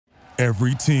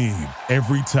Every team,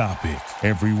 every topic,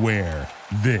 everywhere.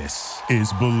 This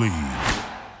is Believe.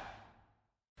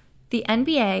 The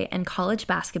NBA and college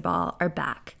basketball are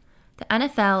back. The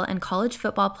NFL and college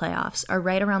football playoffs are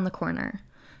right around the corner.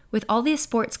 With all these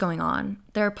sports going on,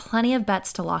 there are plenty of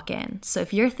bets to lock in, so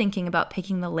if you're thinking about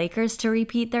picking the Lakers to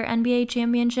repeat their NBA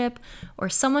championship or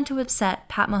someone to upset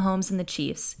Pat Mahomes and the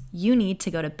Chiefs, you need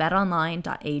to go to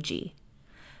betonline.ag.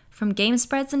 From game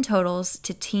spreads and totals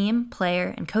to team,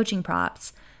 player, and coaching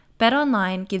props,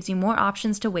 BetOnline gives you more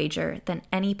options to wager than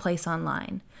any place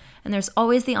online. And there's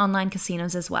always the online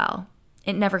casinos as well.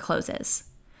 It never closes.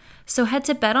 So head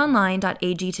to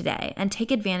betonline.ag today and take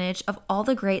advantage of all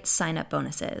the great sign-up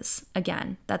bonuses.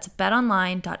 Again, that's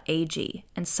betonline.ag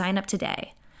and sign up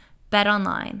today.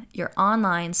 BetOnline, your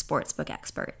online sportsbook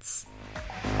experts.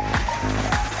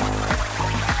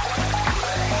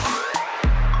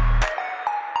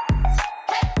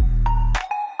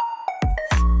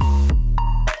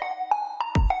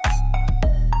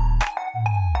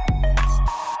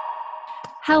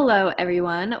 Hello,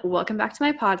 everyone. Welcome back to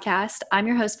my podcast. I'm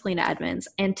your host, Polina Edmonds,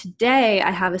 and today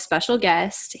I have a special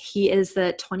guest. He is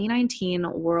the 2019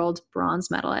 World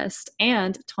Bronze Medalist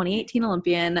and 2018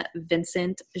 Olympian,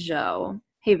 Vincent Zhou.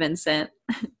 Hey, Vincent.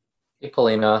 Hey,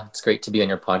 Polina. It's great to be on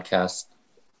your podcast.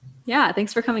 Yeah,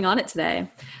 thanks for coming on it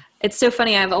today. It's so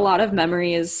funny. I have a lot of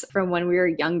memories from when we were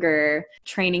younger,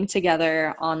 training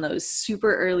together on those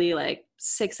super early,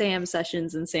 6 a.m.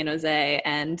 sessions in San Jose,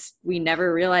 and we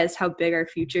never realized how big our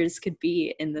futures could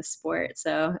be in this sport.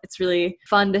 So it's really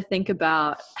fun to think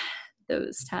about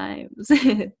those times.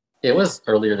 It was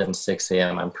earlier than 6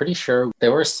 a.m. I'm pretty sure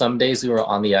there were some days we were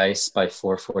on the ice by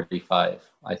 4:45,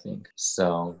 I think.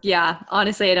 So yeah,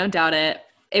 honestly, I don't doubt it.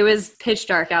 It was pitch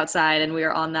dark outside and we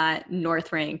were on that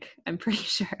North Rink, I'm pretty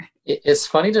sure. It's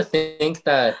funny to think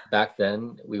that back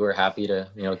then we were happy to,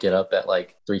 get up at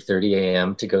 3:30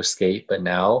 a.m. to go skate. But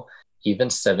now even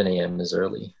 7 a.m. is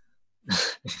early.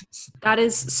 That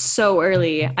is so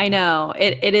early. I know.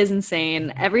 It is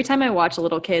insane. Every time I watch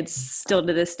little kids, still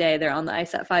to this day, they're on the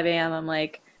ice at 5 a.m. I'm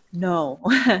like, no.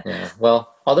 Yeah.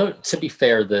 Well, although to be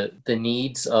fair, the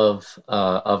needs of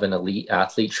an elite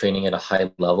athlete training at a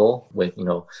high level with,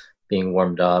 being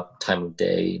warmed up, time of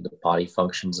day, the body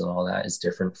functions and all that is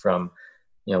different from,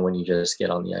 when you just get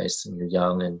on the ice and you're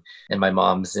young and my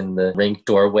mom's in the rink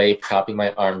doorway propping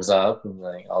my arms up and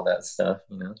all that stuff,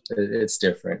 it's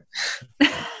different.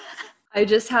 I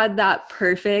just had that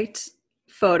perfect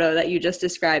photo that you just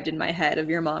described in my head of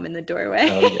your mom in the doorway.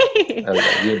 Oh,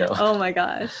 yeah. Oh my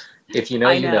gosh. If you know,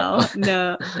 I you know.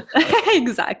 No.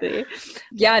 Exactly.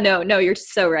 Yeah, no, you're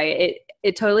so right.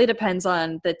 It totally depends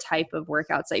on the type of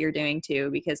workouts that you're doing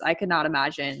too, because I could not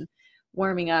imagine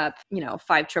warming up,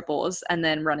 5 triples and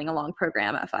then running a long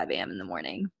program at 5 a.m. in the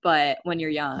morning. But when you're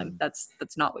young, that's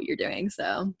not what you're doing.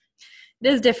 So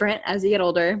it is different as you get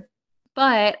older.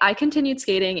 But I continued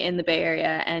skating in the Bay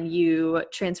Area and you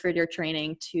transferred your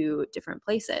training to different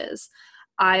places.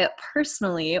 I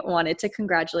personally wanted to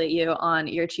congratulate you on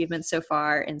your achievements so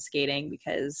far in skating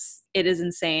because it is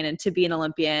insane. And to be an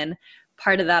Olympian,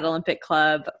 part of that Olympic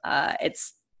club,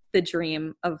 it's the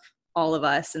dream of all of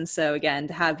us. And so again,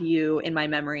 to have you in my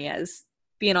memory as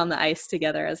being on the ice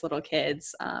together as little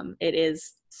kids, it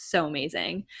is so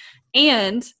amazing.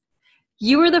 And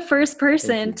you were the first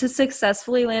person to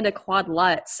successfully land a quad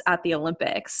Lutz at the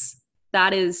Olympics.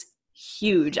 That is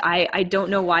huge. I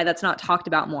don't know why that's not talked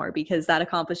about more because that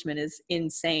accomplishment is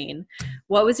insane.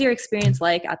 What was your experience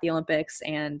like at the Olympics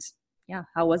and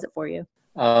how was it for you?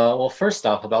 Well, first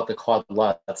off about the quad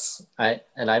Lutz,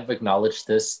 I've acknowledged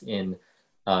this in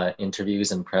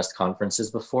interviews and press conferences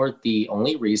before. The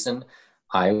only reason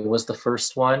I was the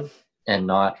first one and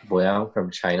not Boyang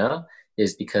from China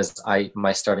is because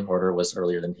my starting order was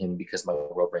earlier than him because my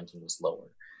world ranking was lower.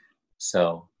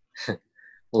 So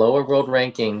lower world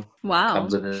ranking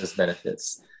comes with its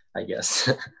benefits, I guess.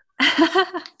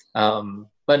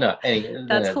 But no, anyway,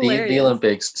 the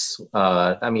Olympics,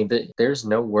 there's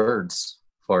no words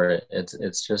for it.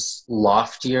 It's just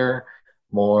loftier,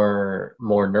 more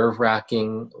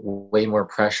nerve-wracking, way more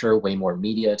pressure, way more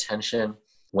media attention,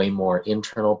 way more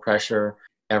internal pressure.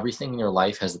 Everything in your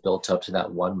life has built up to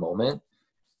that one moment.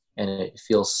 And it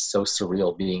feels so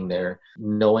surreal being there,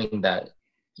 knowing that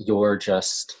you're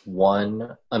just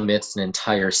one amidst an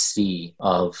entire sea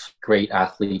of great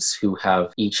athletes who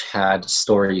have each had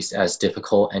stories as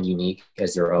difficult and unique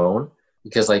as your own.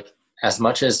 Because as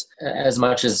much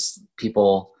as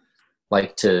people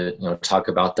like to, talk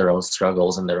about their own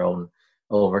struggles and their own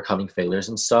overcoming failures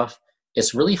and stuff,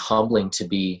 it's really humbling to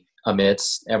be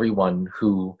amidst everyone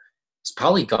who has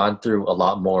probably gone through a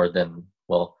lot more than,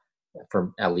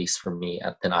 for at least for me,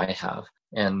 than I have.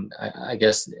 And I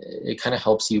guess it kind of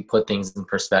helps you put things in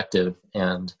perspective.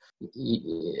 And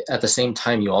at the same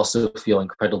time, you also feel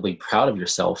incredibly proud of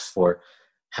yourself for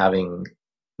having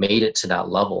made it to that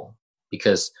level,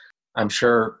 because I'm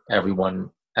sure everyone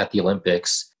at the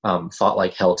Olympics fought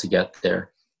like hell to get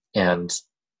there. And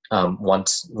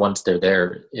once they're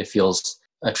there, it feels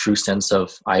a true sense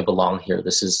of, I belong here.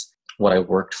 This is what I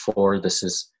worked for. This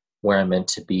is where I'm meant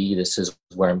to be. This is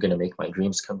where I'm going to make my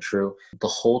dreams come true. The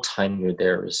whole time you're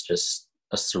there is just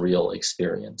a surreal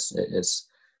experience. It's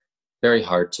very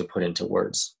hard to put into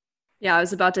words. Yeah, I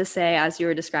was about to say, as you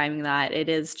were describing that, it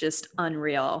is just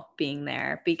unreal being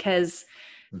there, because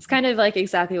it's kind of like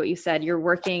exactly what you said. You're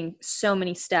working so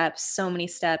many steps,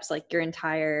 like your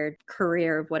entire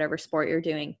career of whatever sport you're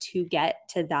doing to get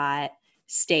to that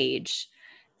stage.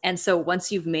 And so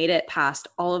once you've made it past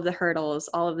all of the hurdles,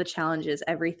 all of the challenges,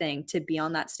 everything, to be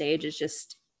on that stage is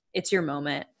just, it's your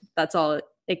moment. That's all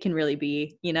it can really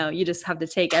be. You know, you just have to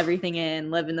take everything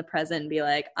in, live in the present, and be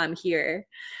like, I'm here.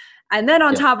 And then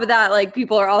on top of that, like,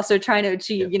 people are also trying to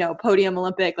achieve, you know, podium,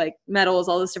 Olympic, like, medals,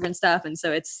 all this different stuff. And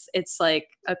so it's like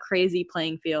a crazy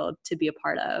playing field to be a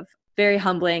part of. Very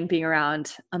humbling being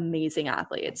around amazing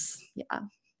athletes. Yeah,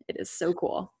 it is so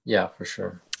cool. Yeah, for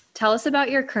sure. Tell us about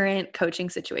your current coaching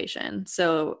situation.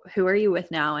 So who are you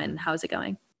with now and how's it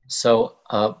going? So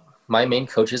my main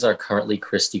coaches are currently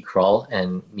Christy Kroll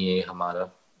and Mie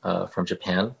Hamada from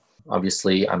Japan.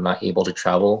 Obviously, I'm not able to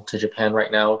travel to Japan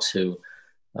right now to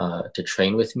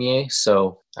train with Mie.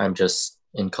 So I'm just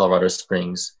in Colorado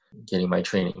Springs getting my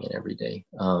training in every day.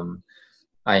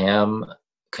 I am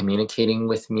communicating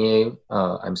with Mie.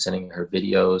 I'm sending her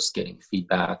videos, getting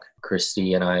feedback.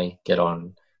 Christy and I get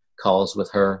on calls with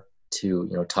her to,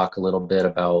 you know, talk a little bit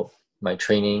about my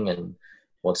training and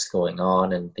what's going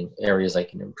on and the areas I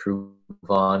can improve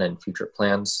on and future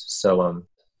plans. So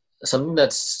something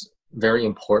that's very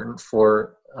important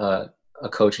for a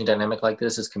coaching dynamic like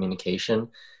this is communication.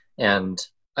 And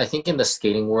I think in the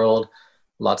skating world,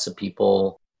 lots of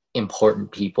people,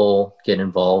 important people, get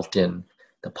involved in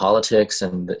the politics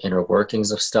and the inner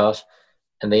workings of stuff,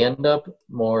 and they end up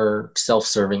more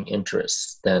self-serving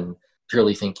interests than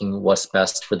purely thinking what's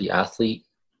best for the athlete.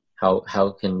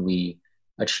 How can we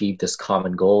achieve this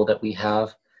common goal that we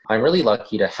have? I'm really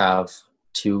lucky to have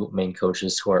two main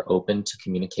coaches who are open to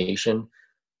communication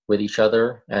with each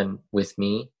other and with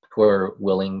me, who are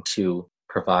willing to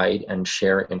provide and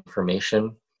share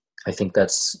information. I think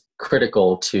that's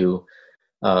critical to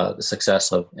the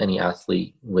success of any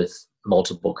athlete with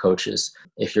multiple coaches.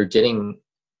 If you're getting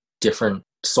different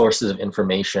sources of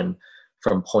information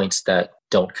from points that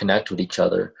don't connect with each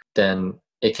other, then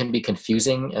it can be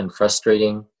confusing and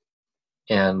frustrating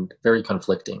and very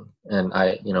conflicting. And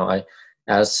I,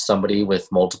 as somebody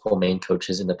with multiple main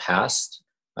coaches in the past,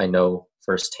 I know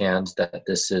firsthand that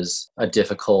this is a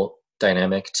difficult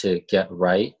dynamic to get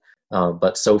right.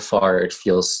 But so far it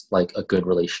feels like a good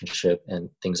relationship and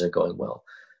things are going well.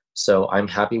 So I'm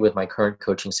happy with my current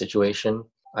coaching situation.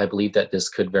 I believe that this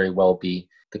could very well be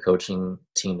the coaching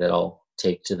team that I'll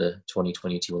take to the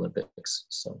 2022 Olympics.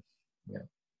 So, yeah.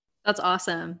 That's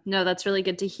awesome. No, that's really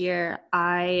good to hear.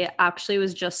 I actually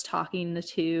was just talking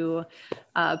to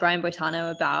Brian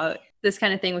Boitano about this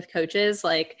kind of thing with coaches.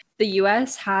 Like, the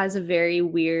US has a very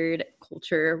weird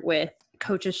culture with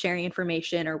coaches sharing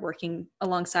information or working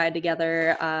alongside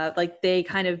together. Like, they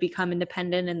kind of become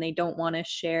independent and they don't want to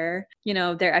share,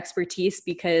 their expertise,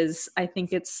 because I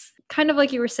think it's kind of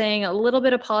like you were saying, a little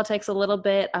bit of politics, a little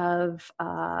bit of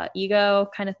ego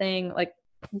kind of thing, like,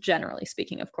 generally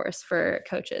speaking, of course, for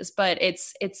coaches. But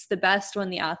it's the best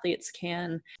when the athletes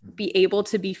can be able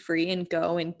to be free and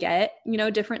go and get,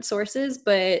 different sources,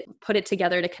 but put it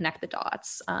together to connect the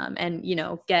dots, and,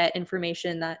 get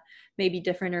information that may be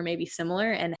different or maybe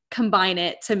similar and combine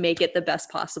it to make it the best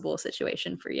possible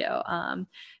situation for you.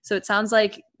 So it sounds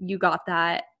like you got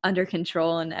that under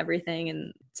control and everything, and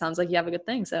it sounds like you have a good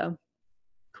thing. So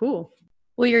cool.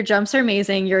 Well, your jumps are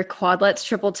amazing. Your quadlets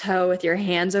triple toe with your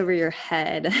hands over your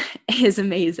head is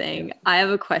amazing. I have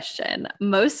a question.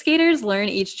 Most skaters learn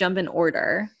each jump in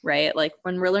order, right? Like,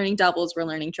 when we're learning doubles, we're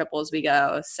learning triples. We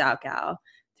go Salchow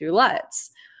through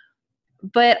Lutz.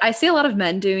 But I see a lot of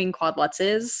men doing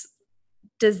quadlutzes.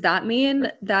 Does that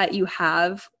mean that you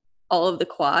have all of the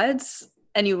quads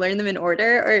and you learn them in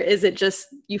order? Or is it just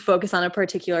you focus on a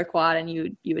particular quad and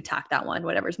you attack that one,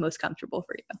 whatever's most comfortable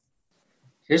for you?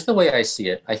 Here's the way I see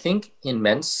it. I think in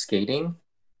men's skating,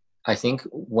 I think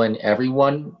when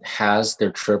everyone has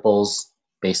their triples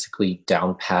basically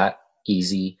down pat,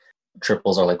 easy,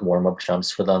 triples are like warm-up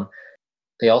jumps for them,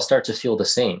 they all start to feel the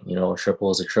same. A triple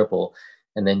is a triple.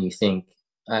 And then you think,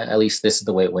 at least this is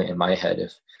the way it went in my head.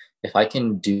 If I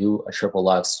can do a triple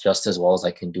Lutz just as well as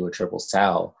I can do a triple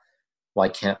sow, why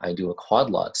can't I do a quad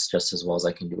Lutz just as well as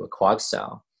I can do a quad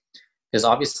sow? Because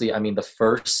obviously, I mean, the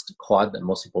first quad that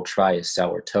most people try is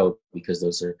sow or toe, because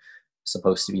those are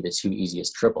supposed to be the two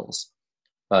easiest triples.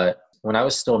 But when I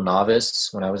was still novice,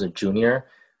 when I was a junior,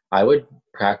 I would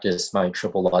practice my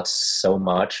triple Lutz so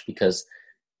much because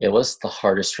it was the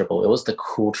hardest triple. It was the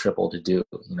cool triple to do,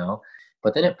 you know?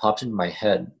 But then it popped into my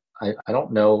head. I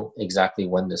don't know exactly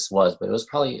when this was, but it was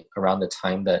probably around the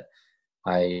time that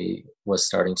I was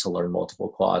starting to learn multiple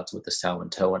quads with the sow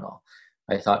and toe and all.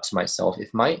 I thought to myself,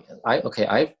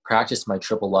 I've practiced my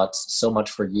triple Lutz so much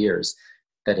for years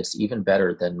that it's even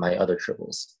better than my other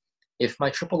triples. If my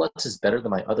triple Lutz is better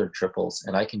than my other triples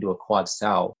and I can do a quad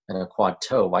sow and a quad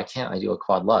toe, why can't I do a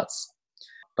quad Lutz?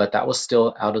 But that was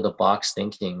still out of the box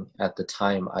thinking at the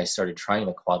time I started trying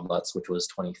the quad Lutz, which was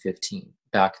 2015.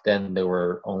 Back then, there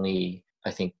were only,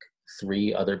 I think,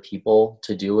 3 other people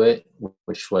to do it,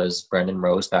 which was Brandon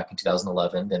Rose back in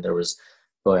 2011. Then there was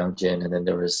Boyoung Jin, and then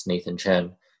there was Nathan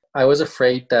Chen. I was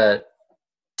afraid that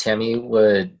Tammy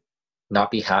would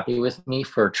not be happy with me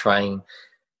for trying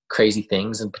crazy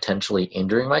things and potentially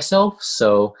injuring myself.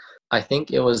 So I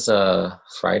think it was a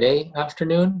Friday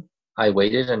afternoon. I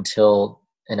waited until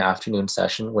an afternoon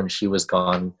session when she was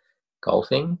gone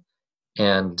golfing,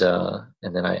 and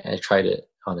then I tried it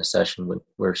on a session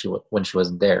when she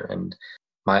wasn't there. And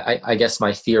I guess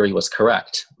my theory was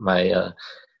correct.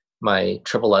 My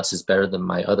triple Lutz is better than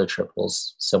my other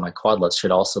triples, so my quad Lutz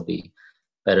should also be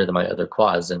better than my other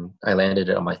quads, and I landed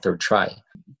it on my 3rd try.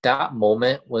 That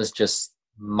moment was just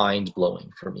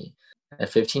mind-blowing for me.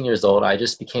 At 15 years old, I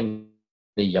just became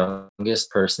the youngest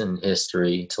person in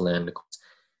history to land a quad,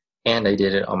 and I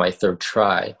did it on my 3rd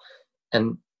try.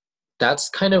 And that's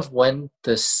kind of when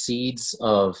the seeds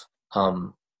of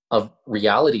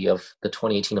reality of the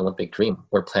 2018 Olympic dream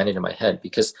were planted in my head,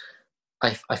 because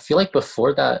I feel like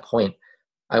before that point,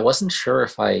 I wasn't sure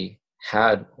if I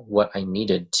had what I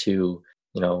needed to,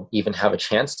 even have a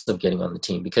chance of getting on the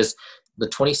team, because the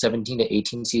 2017 to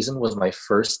 18 season was my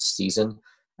first season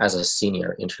as a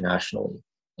senior internationally.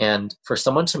 And for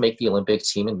someone to make the Olympic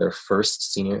team in their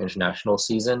first senior international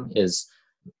season is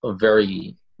a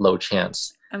very low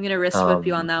chance. I'm going to wrist whip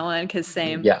you on that one, because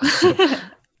same. Yeah.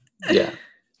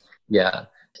 Yeah.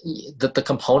 The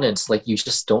components, like, you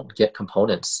just don't get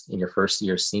components in your first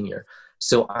year senior.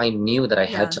 So I knew that I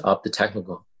had to up the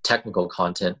technical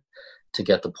content to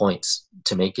get the points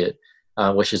to make it,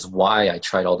 which is why I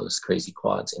tried all those crazy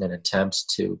quads in an attempt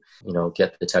to,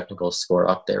 get the technical score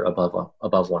up there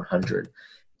above 100.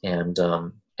 And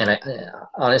I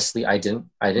honestly, I didn't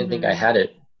think I had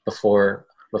it before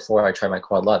I tried my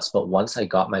quad Lutz. But once I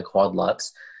got my quad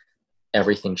Lutz,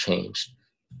 everything changed.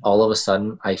 All of a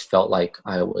sudden, I felt like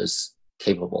I was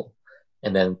capable.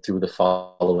 And then through the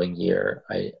following year,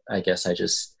 I guess I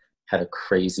just had a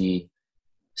crazy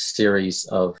series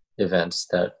of events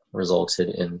that resulted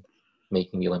in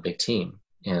making the Olympic team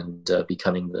and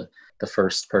becoming the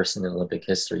first person in Olympic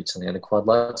history to land a quad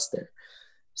Lutz there.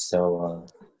 So,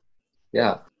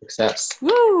 success.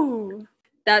 Woo!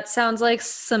 That sounds like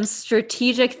some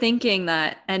strategic thinking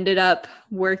that ended up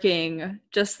working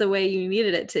just the way you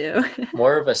needed it to.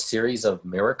 More of a series of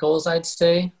miracles, I'd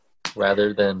say,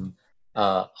 rather than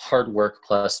hard work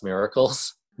plus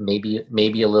miracles. Maybe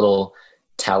a little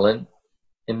talent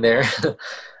in there.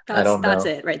 I don't know. That's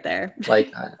it right there.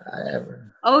 Like,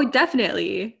 Oh,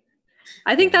 definitely.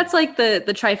 I think that's like the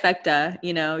trifecta.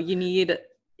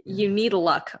 You need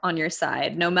luck on your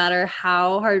side. No matter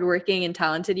how hardworking and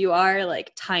talented you are,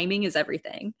 like, timing is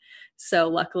everything. So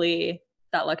luckily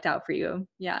that lucked out for you.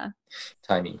 Yeah.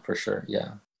 Timing, for sure.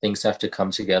 Yeah. Things have to come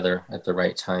together at the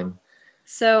right time.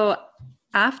 So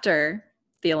after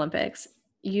the Olympics,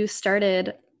 you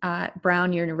started at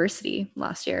Brown University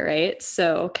last year, right?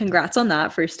 So congrats on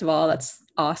that, first of all. That's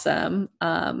awesome.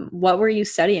 What were you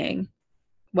studying?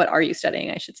 What are you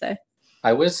studying, I should say?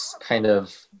 I was kind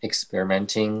of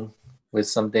experimenting with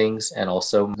some things, and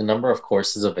also the number of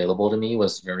courses available to me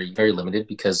was very, very limited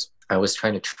because I was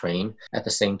trying to train at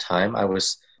the same time.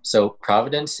 So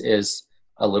Providence is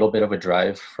a little bit of a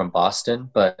drive from Boston,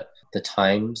 but the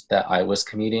times that I was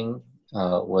commuting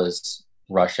was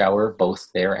rush hour, both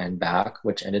there and back,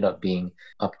 which ended up being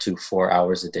up to 4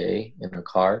 hours a day in a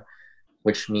car,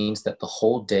 which means that the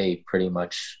whole day, pretty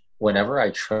much whenever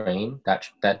I train,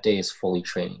 that day is fully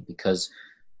training. Because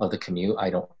of the commute, I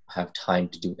don't have time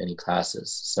to do any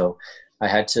classes. So I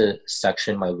had to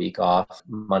section my week off.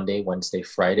 Monday, Wednesday,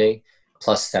 Friday,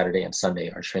 plus Saturday and Sunday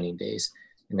are training days.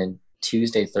 And then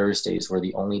Tuesday, Thursdays were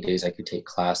the only days I could take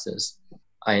classes.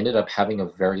 I ended up having a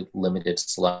very limited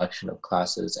selection of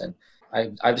classes. And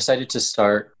I've decided to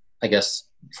start, I guess,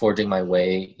 forging my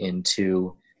way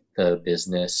into the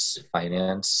business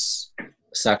finance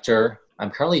sector.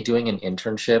 I'm currently doing an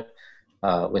internship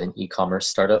with an e-commerce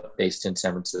startup based in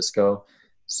San Francisco.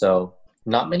 So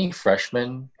not many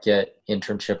freshmen get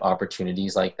internship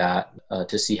opportunities like that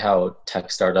to see how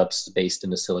tech startups based in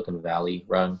the Silicon Valley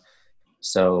run.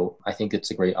 So I think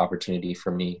it's a great opportunity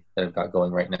for me that I've got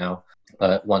going right now.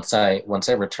 But once I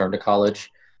return to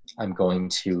college, I'm going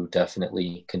to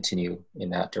definitely continue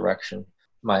in that direction.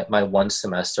 My one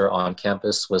semester on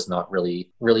campus was not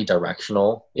really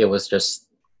directional. It was just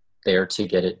there to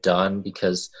get it done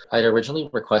because I'd originally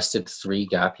requested 3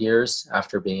 gap years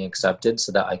after being accepted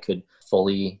so that I could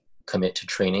fully commit to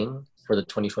training for the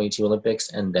 2022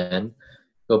 Olympics and then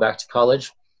go back to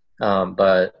college.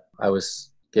 But I was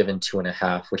given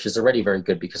 2.5, which is already very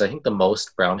good because I think the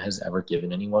most Brown has ever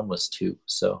given anyone was 2.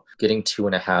 So getting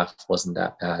 2.5 wasn't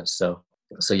that bad. So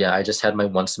yeah, I just had my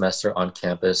 1 semester on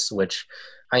campus, which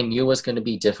I knew was going to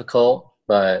be difficult,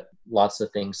 but lots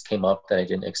of things came up that I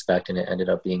didn't expect, and it ended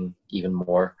up being even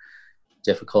more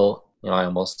difficult. I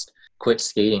almost quit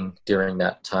skating during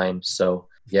that time. So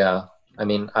yeah, I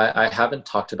mean, I haven't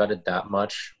talked about it that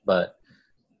much, but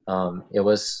it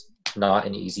was not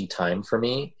an easy time for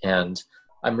me, and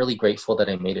I'm really grateful that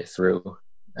I made it through.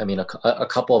 I mean, a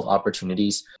couple of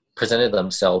opportunities presented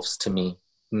themselves to me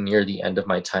near the end of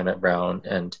my time at Brown,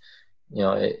 and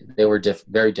they were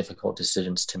very difficult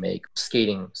decisions to make,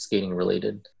 skating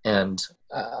related. And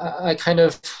I kind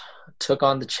of took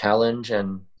on the challenge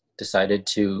and decided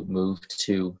to move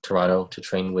to Toronto to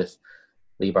train with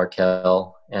Lee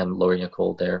Barkel and Lori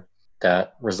Nicole there.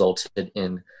 That resulted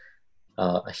in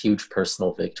a huge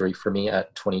personal victory for me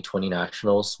at 2020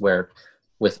 Nationals, where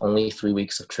with only 3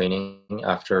 weeks of training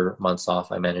after months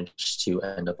off, I managed to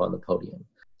end up on the podium.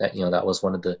 That was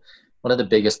one of the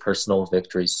biggest personal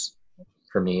victories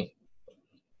for me.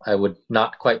 I would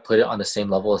not quite put it on the same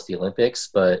level as the Olympics,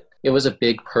 but it was a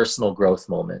big personal growth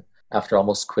moment after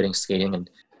almost quitting skating, and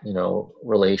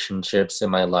relationships in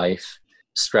my life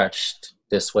stretched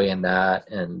this way and that,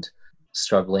 and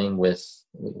struggling with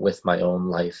my own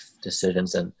life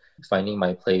decisions and finding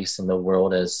my place in the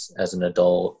world as an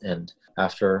adult. And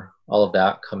after all of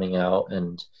that, coming out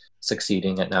and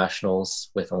succeeding at Nationals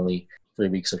with only 3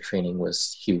 weeks of training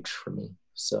was huge for me.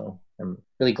 So I'm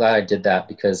really glad I did that,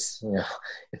 because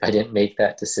if I didn't make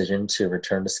that decision to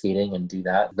return to skating and do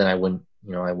that, then I wouldn't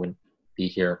be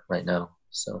here right now.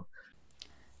 So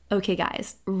okay,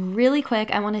 guys, really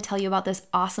quick, I want to tell you about this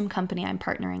awesome company I'm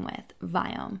partnering with,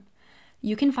 Viome.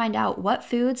 You can find out what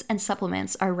foods and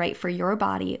supplements are right for your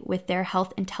body with their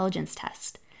health intelligence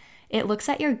test. It looks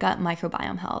at your gut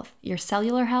microbiome health, your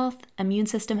cellular health, immune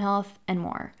system health, and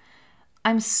more.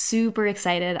 I'm super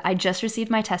excited. I just received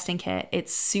my testing kit.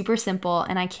 It's super simple,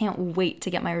 and I can't wait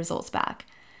to get my results back.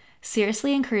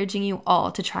 Seriously encouraging you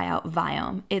all to try out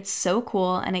Viome. It's so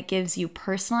cool, and it gives you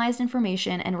personalized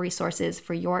information and resources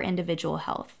for your individual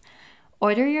health.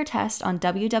 Order your test on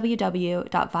www.viome.com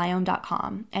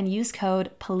and use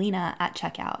code POLINA at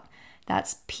checkout.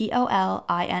 That's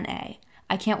POLINA.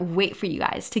 I can't wait for you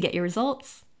guys to get your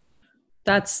results.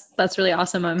 That's really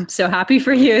awesome. I'm so happy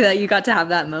for you that you got to have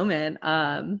that moment.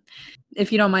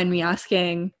 If you don't mind me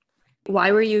asking,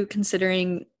 why were you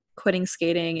considering quitting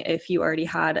skating if you already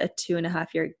had a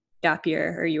 2.5-year gap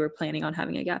year, or you were planning on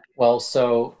having a gap year? Well,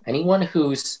 so anyone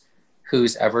who's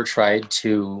ever tried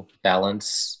to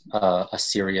balance a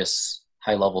serious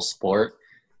high-level sport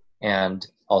and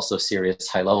also serious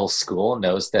high-level school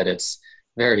knows that it's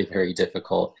very, very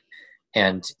difficult,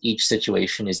 and each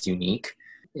situation is unique.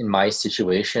 In my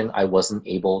situation, I wasn't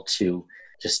able to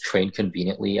just train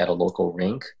conveniently at a local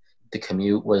rink. The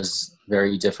commute was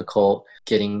very difficult.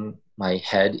 Getting my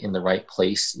head in the right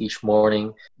place each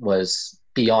morning was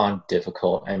beyond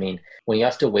difficult. I mean, when you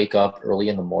have to wake up early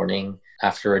in the morning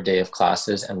after a day of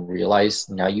classes and realize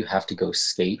now you have to go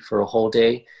skate for a whole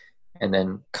day and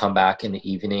then come back in the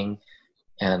evening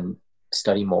and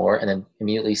study more, and then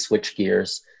immediately switch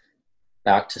gears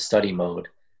back to study mode.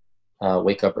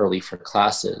 Wake up early for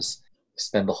classes,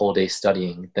 spend the whole day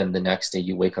studying, then the next day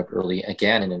you wake up early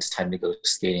again and it's time to go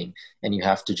skating, and you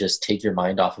have to just take your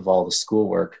mind off of all the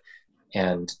schoolwork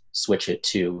and switch it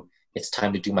to, it's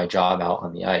time to do my job out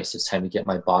on the ice, it's time to get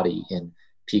my body in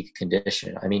peak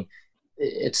condition. I mean,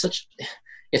 it's such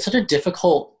a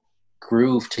difficult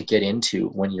groove to get into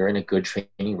when you're in a good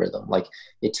training rhythm. Like,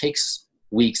 it takes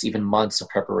weeks, even months of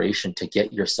preparation to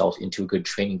get yourself into a good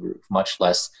training groove, much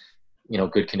less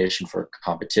good condition for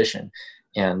competition.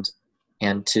 And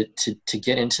to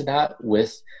get into that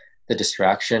with the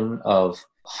distraction of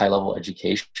high level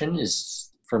education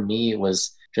is, for me, it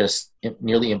was just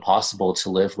nearly impossible to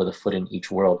live with a foot in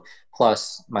each world.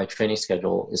 Plus my training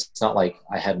schedule is, it's not like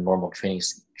I had normal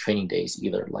training days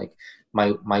either. Like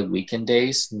my weekend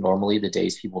days, normally the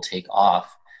days people take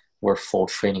off, were full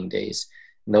training days.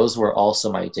 And those were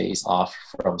also my days off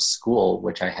from school,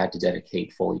 which I had to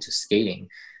dedicate fully to skating.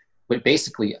 But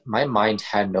basically my mind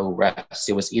had no rest.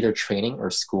 It was either training or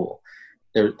school.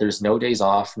 There's no days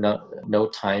off, no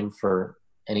time for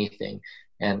anything.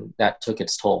 And that took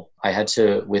its toll. I had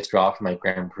to withdraw from my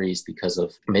Grand Prix because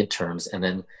of midterms. And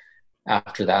then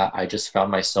after that, I just found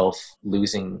myself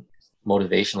losing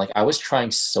motivation. Like I was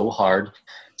trying so hard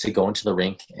to go into the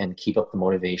rink and keep up the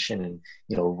motivation and,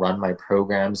 run my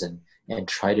programs and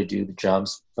try to do the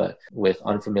jumps, but with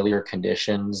unfamiliar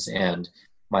conditions and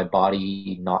my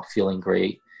body not feeling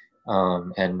great,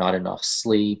 and not enough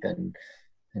sleep and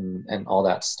all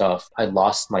that stuff, I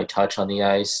lost my touch on the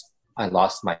ice. I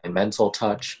lost my mental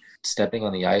touch. Stepping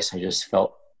on the ice, I just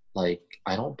felt like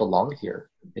I don't belong here.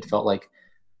 It felt like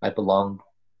I belonged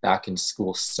back in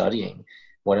school studying.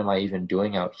 What am I even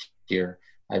doing out here?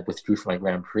 I withdrew from my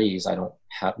Grand Prix. I don't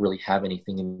really have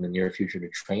anything in the near future to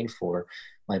train for.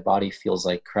 My body feels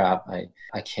like crap.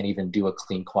 I can't even do a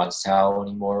clean quad sow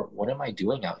anymore. What am I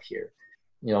doing out here?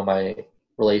 My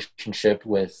relationship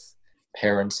with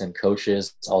parents and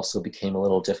coaches also became a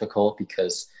little difficult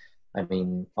because,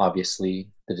 obviously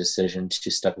the decision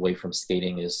to step away from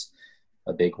skating is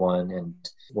a big one. And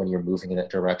when you're moving in that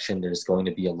direction, there's going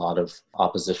to be a lot of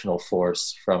oppositional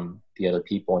force from the other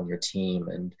people on your team.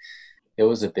 And it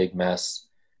was a big mess.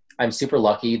 I'm super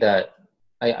lucky that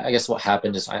I guess what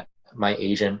happened is my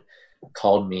agent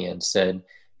called me and said,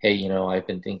 hey, I've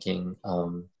been thinking,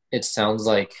 it sounds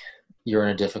like you're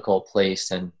in a difficult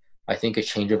place. And I think a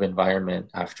change of environment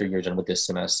after you're done with this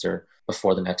semester,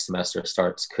 before the next semester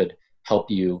starts, could help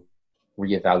you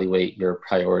reevaluate your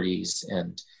priorities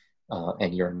and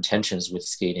your intentions with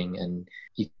skating. And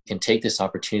you can take this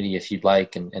opportunity if you'd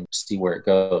like and see where it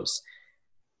goes.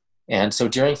 And so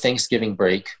during Thanksgiving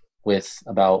break, with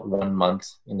about 1 month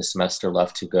in the semester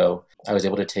left to go, I was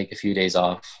able to take a few days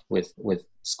off with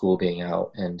school being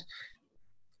out. And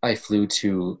I flew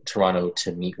to Toronto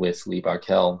to meet with Lee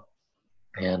Barkel.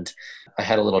 And I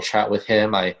had a little chat with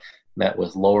him. I met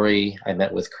with Lori. I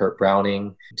met with Kurt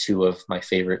Browning, two of my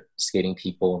favorite skating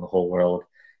people in the whole world.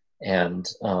 And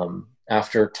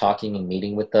after talking and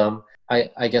meeting with them,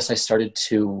 I guess I started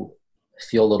to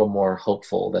feel a little more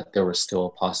hopeful that there was still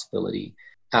a possibility.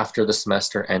 After the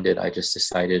semester ended, I just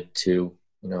decided to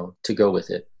go with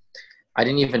it. I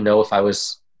didn't even know if I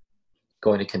was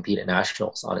going to compete at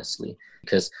nationals, honestly,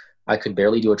 because I could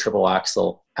barely do a triple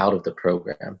axel out of the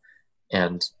program.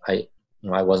 And I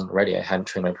wasn't ready. I hadn't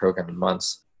trained my program in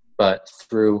months. But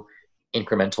through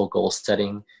incremental goal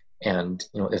setting and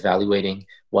evaluating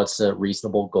what's a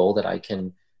reasonable goal that I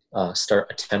can start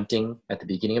attempting at the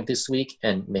beginning of this week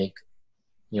and make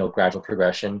gradual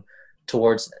progression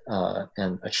towards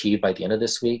and achieve by the end of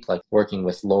this week, like working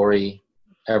with Lori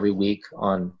every week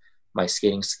on my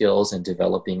skating skills and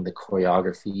developing the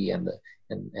choreography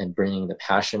and bringing the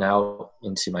passion out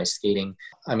into my skating.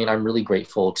 I'm really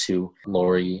grateful to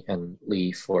Lori and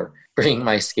Lee for bringing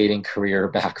my skating career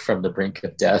back from the brink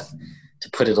of death, to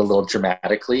put it a little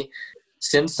dramatically.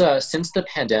 Since the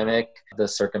pandemic, the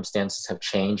circumstances have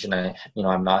changed, and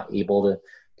I'm not able to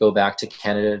go back to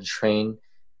Canada to train.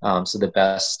 So the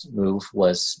best move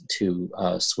was to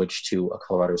switch to a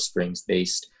Colorado Springs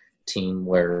based team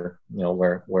where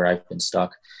I've been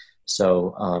stuck.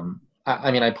 So,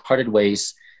 I parted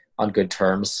ways on good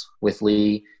terms with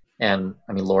Lee, and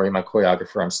Lori, my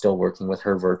choreographer, I'm still working with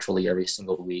her virtually every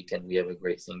single week, and we have a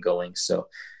great thing going. So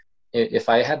if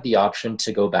I had the option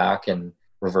to go back and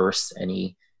reverse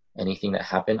anything that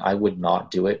happened, I would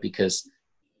not do it, because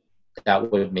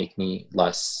that would make me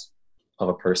less of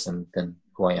a person than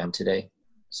who I am today.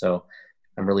 So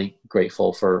I'm really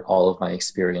grateful for all of my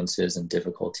experiences and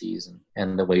difficulties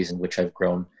and the ways in which I've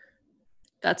grown.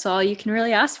 That's all you can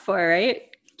really ask for,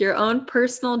 right? Your own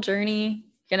personal journey,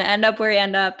 you're going to end up where you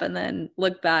end up and then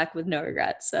look back with no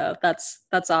regrets. So that's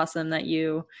awesome that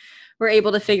you were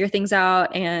able to figure things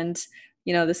out. And,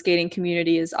 the skating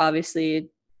community is obviously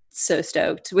so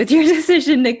stoked with your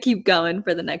decision to keep going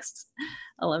for the next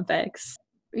Olympics.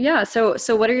 Yeah. So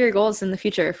what are your goals in the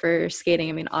future for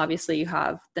skating? Obviously you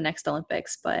have the next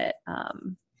Olympics, but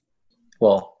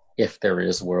well, if there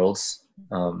is Worlds,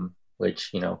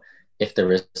 which, if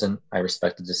there isn't, I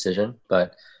respect the decision.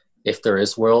 But if there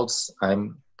is Worlds,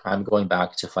 I'm going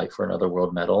back to fight for another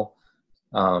world medal,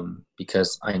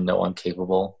 because I know I'm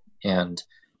capable, and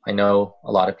I know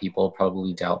a lot of people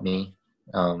probably doubt me,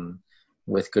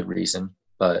 with good reason.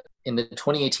 But in the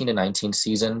 2018 to 19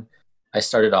 season, I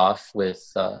started off with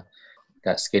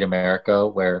that Skate America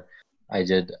where I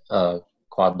did a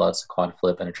quad lutz, a quad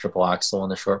flip, and a triple axel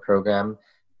in the short program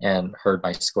and heard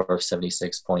my score of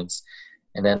 76 points.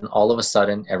 And then all of a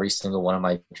sudden, every single one of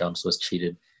my jumps was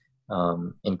cheated,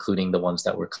 including the ones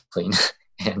that were clean.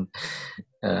 and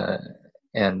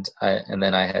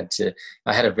then I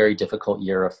had a very difficult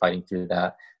year of fighting through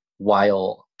that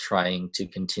while trying to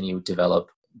continue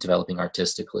developing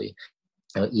artistically.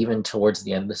 Even towards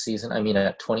the end of the season, I mean,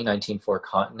 at 2019 Four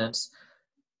Continents,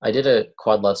 I did a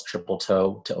quad lutz triple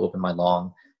toe to open my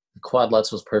long. The quad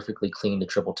lutz was perfectly clean. The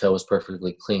triple toe was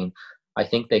perfectly clean. I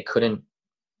think they couldn't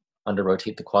under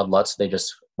rotate the quad lutz. They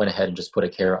just went ahead and just put a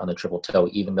carat on the triple toe,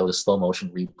 even though the slow motion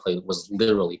replay was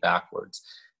literally backwards.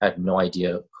 I have no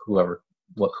idea whoever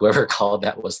called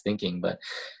that was thinking, but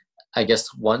I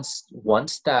guess once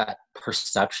that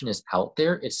perception is out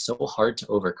there, it's so hard to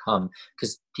overcome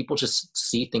because people just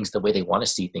see things the way they want to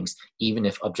see things, even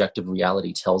if objective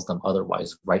reality tells them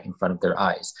otherwise right in front of their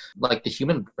eyes. Like the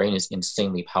human brain is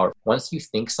insanely powerful. Once you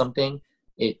think something,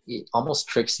 it almost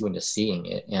tricks you into seeing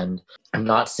it. And I'm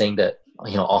not saying that,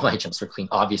 all my jumps were clean.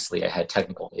 Obviously I had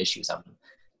technical issues.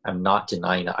 I'm not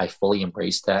denying that. I fully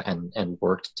embraced that and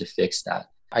worked to fix that.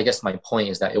 I guess my point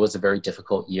is that it was a very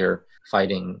difficult year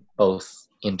fighting both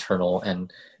internal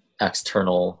and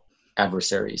external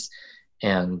adversaries.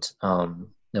 And,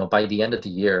 by the end of the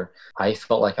year, I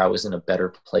felt like I was in a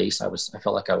better place. I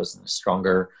felt like I was in a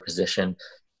stronger position.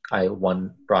 I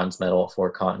won bronze medal at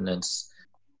Four Continents.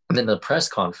 And then the press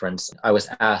conference, I was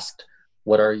asked,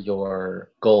 what are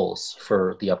your goals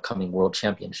for the upcoming World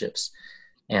Championships?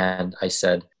 And I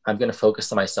said, I'm going to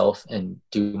focus on myself and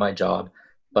do my job,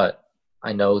 but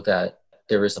I know that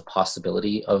there is a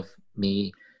possibility of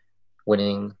me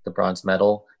winning the bronze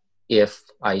medal if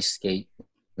I skate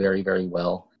very, very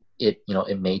well. It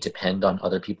may depend on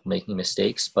other people making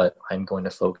mistakes, but I'm going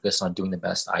to focus on doing the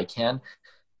best I can.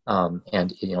 And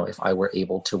if I were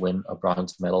able to win a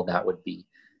bronze medal, that would be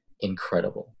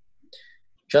incredible.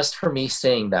 Just for me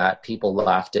saying that, people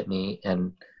laughed at me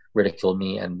and ridiculed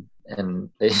me, and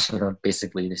they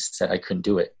basically they said I couldn't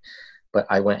do it, but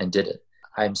I went and did it.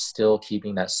 I'm still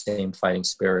keeping that same fighting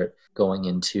spirit going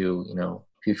into,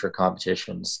 future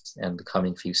competitions and the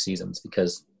coming few seasons,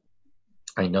 because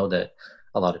I know that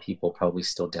a lot of people probably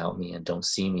still doubt me and don't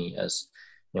see me as,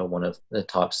 one of the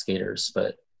top skaters,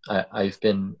 but I've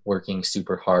been working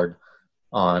super hard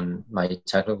on my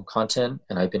technical content,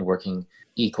 and I've been working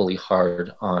equally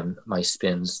hard on my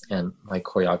spins and my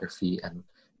choreography and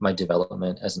my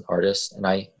development as an artist. And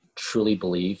I truly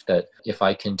believe that if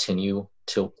I continue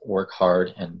to work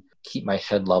hard and keep my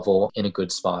head level in a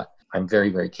good spot, I'm very,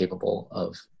 very capable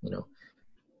of,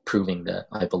 proving that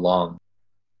I belong.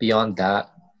 Beyond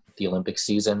that, the Olympic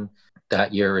season,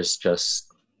 that year is just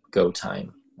go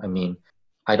time. I mean,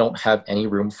 I don't have any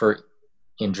room for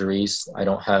injuries. I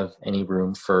don't have any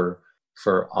room for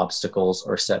obstacles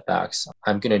or setbacks.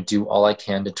 I'm going to do all I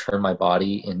can to turn my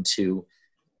body into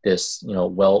this,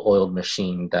 well-oiled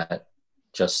machine that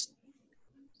just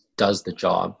does the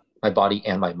job. My body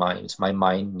and my mind. My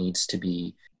mind needs to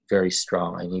be very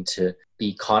strong. I need to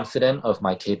be confident of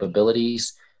my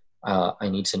capabilities. I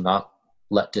need to not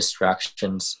let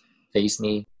distractions phase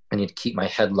me. I need to keep my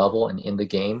head level and in the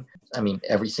game. I mean,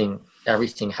 everything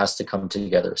has to come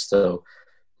together so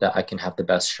that I can have the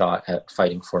best shot at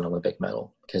fighting for an Olympic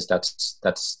medal, because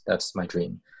that's my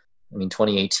dream. I mean,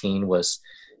 2018 was,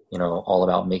 all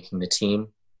about making the team.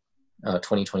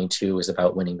 2022 is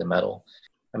about winning the medal.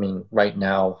 I mean, right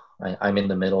now I'm in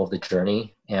the middle of the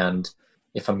journey, and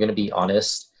if I'm going to be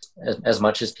honest, as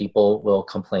much as people will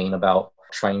complain about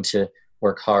trying to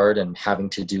work hard and having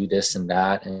to do this and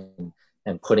that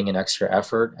and putting in extra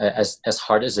effort, as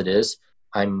hard as it is,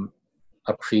 I'm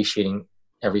appreciating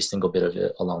every single bit of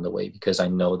it along the way, because I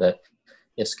know that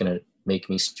it's going to make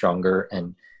me stronger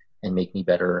and make me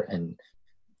better and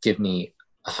give me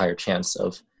a higher chance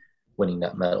of winning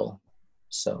that medal.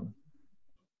 So,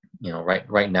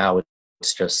 right now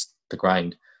it's just the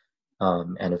grind,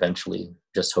 and eventually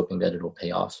just hoping that it'll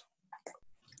pay off.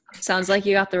 Sounds like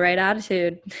you got the right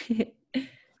attitude.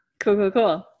 Cool.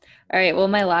 All right. Well,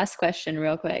 my last question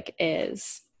real quick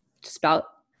is just about,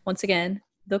 once again,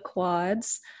 the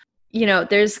quads.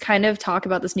 There's kind of talk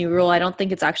about this new rule. I don't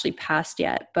think it's actually passed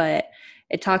yet, but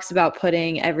it talks about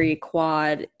putting every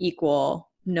quad equal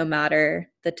no matter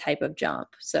the type of jump.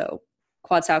 So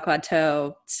quad sow, quad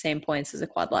toe, same points as a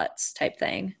quad lutz type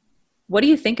thing. What do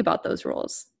you think about those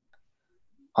rules?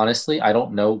 Honestly, I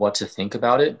don't know what to think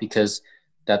about it, because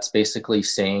that's basically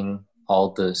saying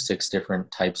all the 6 different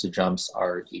types of jumps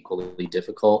are equally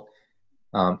difficult.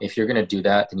 If you're going to do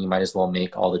that, then you might as well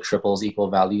make all the triples equal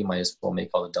value. You might as well make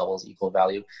all the doubles equal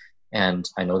value. And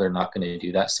I know they're not going to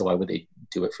do that, so why would they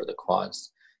do it for the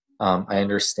quads? I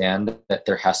understand that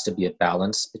there has to be a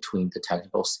balance between the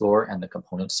technical score and the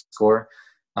component score.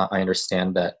 I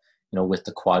understand that, with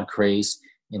the quad craze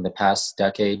in the past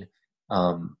decade,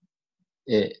 a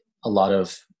lot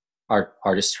of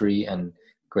artistry and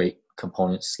great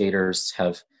component skaters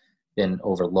have been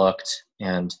overlooked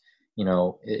and,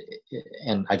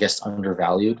 and I guess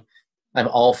undervalued. I'm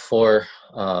all for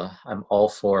a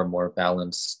more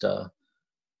balanced, a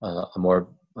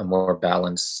more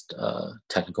balanced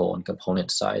technical and component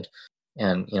side.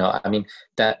 And,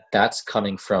 that's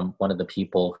coming from one of the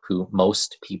people who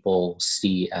most people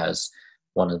see as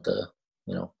one of the,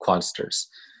 quadsters.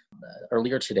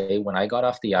 Earlier today, when I got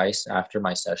off the ice after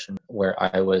my session, where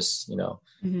I was,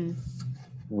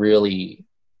 really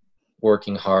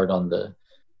working hard on the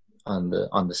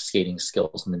skating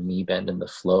skills and the knee bend and the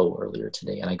flow earlier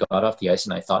today, and I got off the ice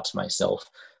and I thought to myself,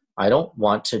 I don't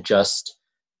want to just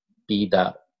be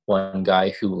that one guy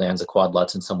who lands a quad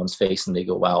lutz in someone's face and they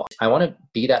go, wow. I want to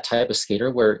be that type of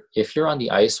skater where if you're on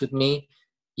the ice with me,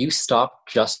 you stop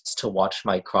just to watch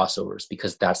my crossovers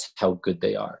because that's how good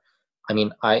they are. I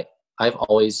mean, I've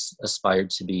always aspired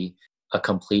to be a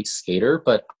complete skater,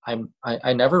 but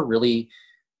I never really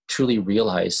truly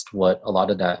realized what a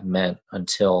lot of that meant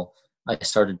until I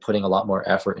started putting a lot more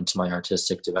effort into my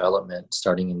artistic development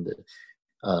starting in the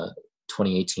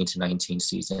 2018 to 19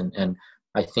 season. And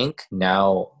I think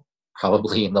now,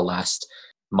 probably in the last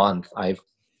month, I've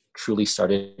truly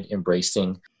started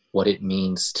embracing what it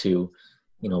means to,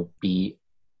 be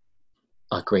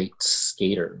a great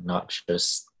skater, not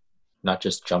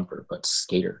just jumper, but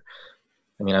skater.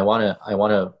 I mean, I want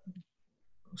to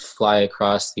fly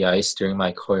across the ice during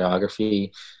my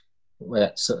choreography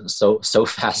so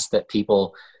fast that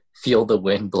people feel the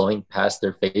wind blowing past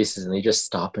their faces and they just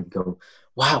stop and go,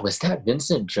 wow, is that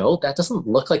Vincent Joe? That doesn't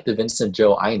look like the Vincent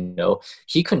Joe I know.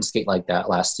 He couldn't skate like that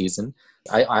last season.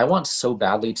 I want so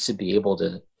badly to be able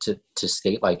to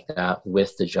skate like that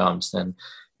with the jumps. And,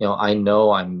 I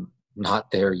know I'm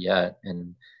not there yet.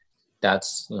 And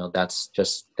that's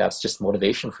just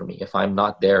motivation for me. If I'm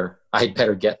not there, I'd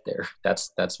better get there.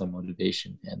 That's my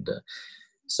motivation. And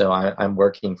so I'm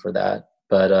working for that.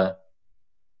 But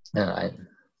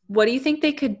what do you think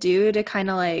they could do to kind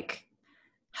of like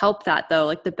help that though,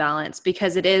 like the balance,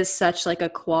 because it is such like a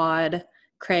quad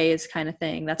craze kind of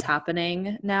thing that's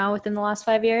happening now within the last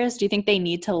 5 years? Do you think they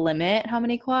need to limit how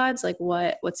many quads? Like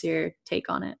what's your take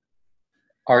on it?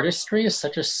 Artistry is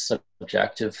such a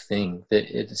subjective thing that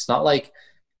it's not like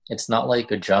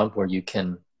a jump where you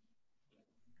can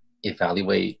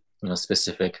evaluate,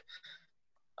 specific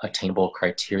attainable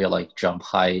criteria like jump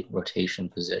height, rotation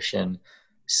position,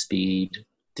 speed,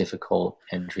 difficult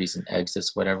entries and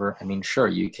exits, whatever. I mean, sure,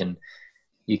 you can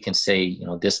say,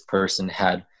 this person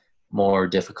had more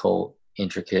difficult,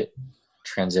 intricate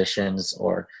transitions,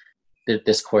 or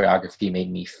this choreography made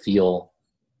me feel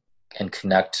and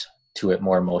connect to it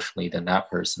more emotionally than that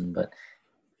person. But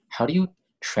how do you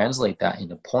translate that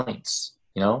into points?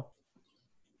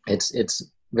 It's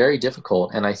very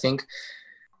difficult. And I think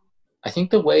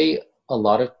the way a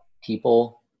lot of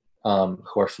people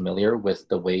who are familiar with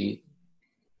the way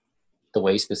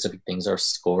specific things are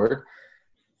scored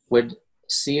would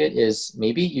see it is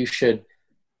maybe you should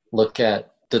look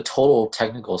at the total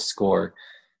technical score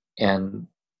and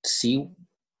see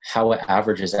how it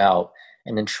averages out,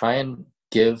 and then try and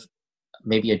give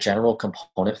maybe a general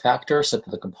component factor so that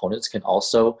the components can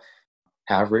also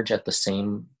average at the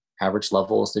same average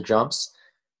level as the jumps,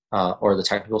 or the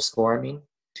technical score, I mean.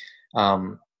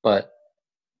 But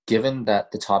given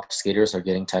that the top skaters are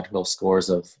getting technical scores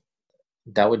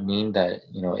that would mean that,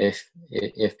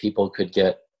 if people could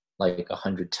get like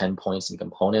 110 points in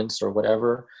components or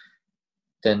whatever,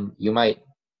 then you might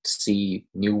see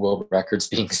new world records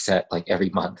being set like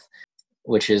every month,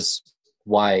 which is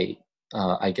why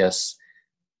I guess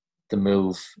the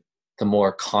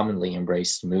more commonly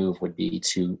embraced move would be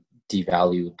to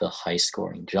devalue the high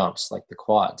scoring jumps like the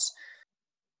quads.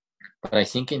 But I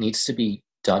think it needs to be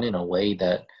done in a way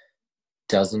that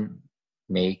doesn't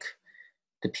make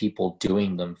the people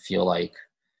doing them feel like,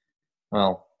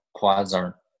 well, quads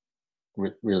aren't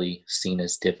really seen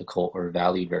as difficult or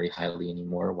valued very highly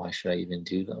anymore. Why should I even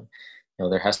do them?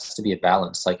 There has to be a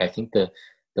balance. Like, I think the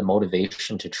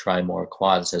motivation to try more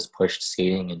quads has pushed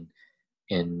skating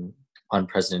in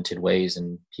unprecedented ways,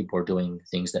 and people are doing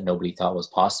things that nobody thought was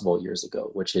possible years ago,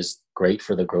 which is great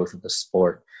for the growth of the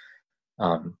sport.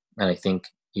 And I think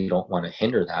you don't want to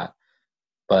hinder that.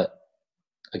 But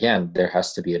again, there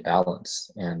has to be a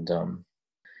balance. And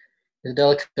a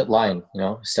delicate line,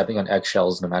 stepping on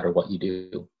eggshells no matter what you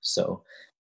do. So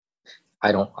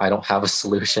I don't have a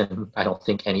solution. I don't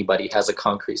think anybody has a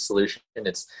concrete solution.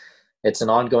 It's an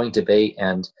ongoing debate.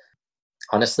 And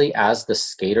honestly, as the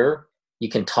skater, you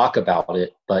can talk about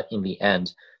it, but in the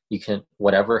end,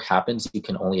 whatever happens, you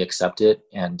can only accept it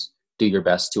and do your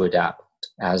best to adapt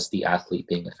as the athlete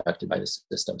being affected by the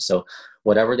system. So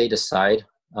whatever they decide,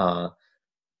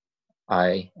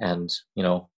 I and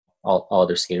all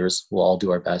other skaters will all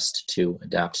do our best to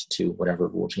adapt to whatever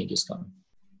rule changes come.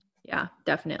 Yeah,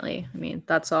 definitely. I mean,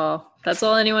 that's all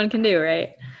anyone can do,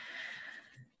 right?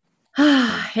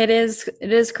 It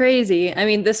is crazy. I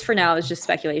mean, this for now is just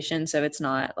speculation, so it's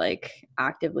not like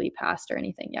actively passed or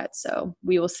anything yet. So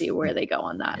we will see where they go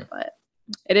on that. Yeah. But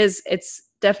it's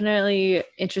definitely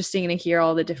interesting to hear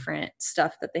all the different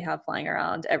stuff that they have flying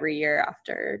around every year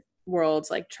after Worlds,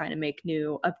 like trying to make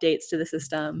new updates to the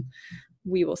system.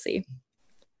 We will see.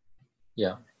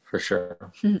 Yeah, for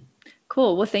sure.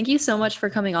 Cool. Well, thank you so much for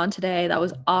coming on today. That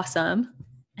was awesome.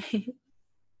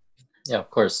 Yeah, of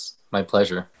course. My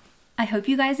pleasure. I hope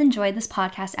you guys enjoyed this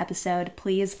podcast episode.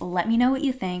 Please let me know what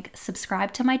you think.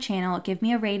 Subscribe to my channel. Give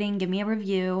me a rating. Give me a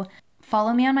review.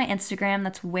 Follow me on my Instagram.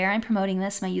 That's where I'm promoting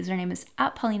this. My username is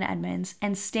 @PaulinaEdmonds.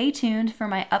 And stay tuned for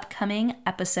my upcoming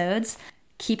episodes.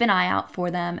 Keep an eye out for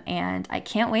them. And I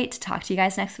can't wait to talk to you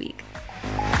guys next week.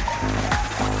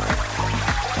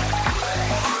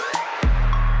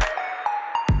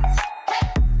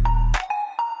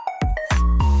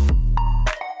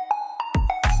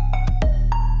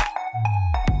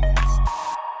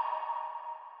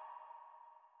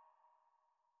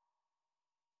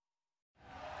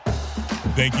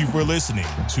 Thank you for listening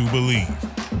to Believe.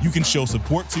 You can show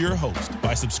support to your host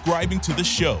by subscribing to the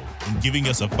show and giving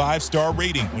us a 5-star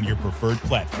rating on your preferred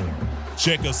platform.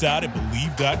 Check us out at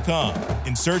Believe.com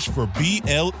and search for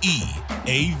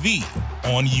BLEAV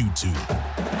on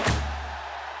YouTube.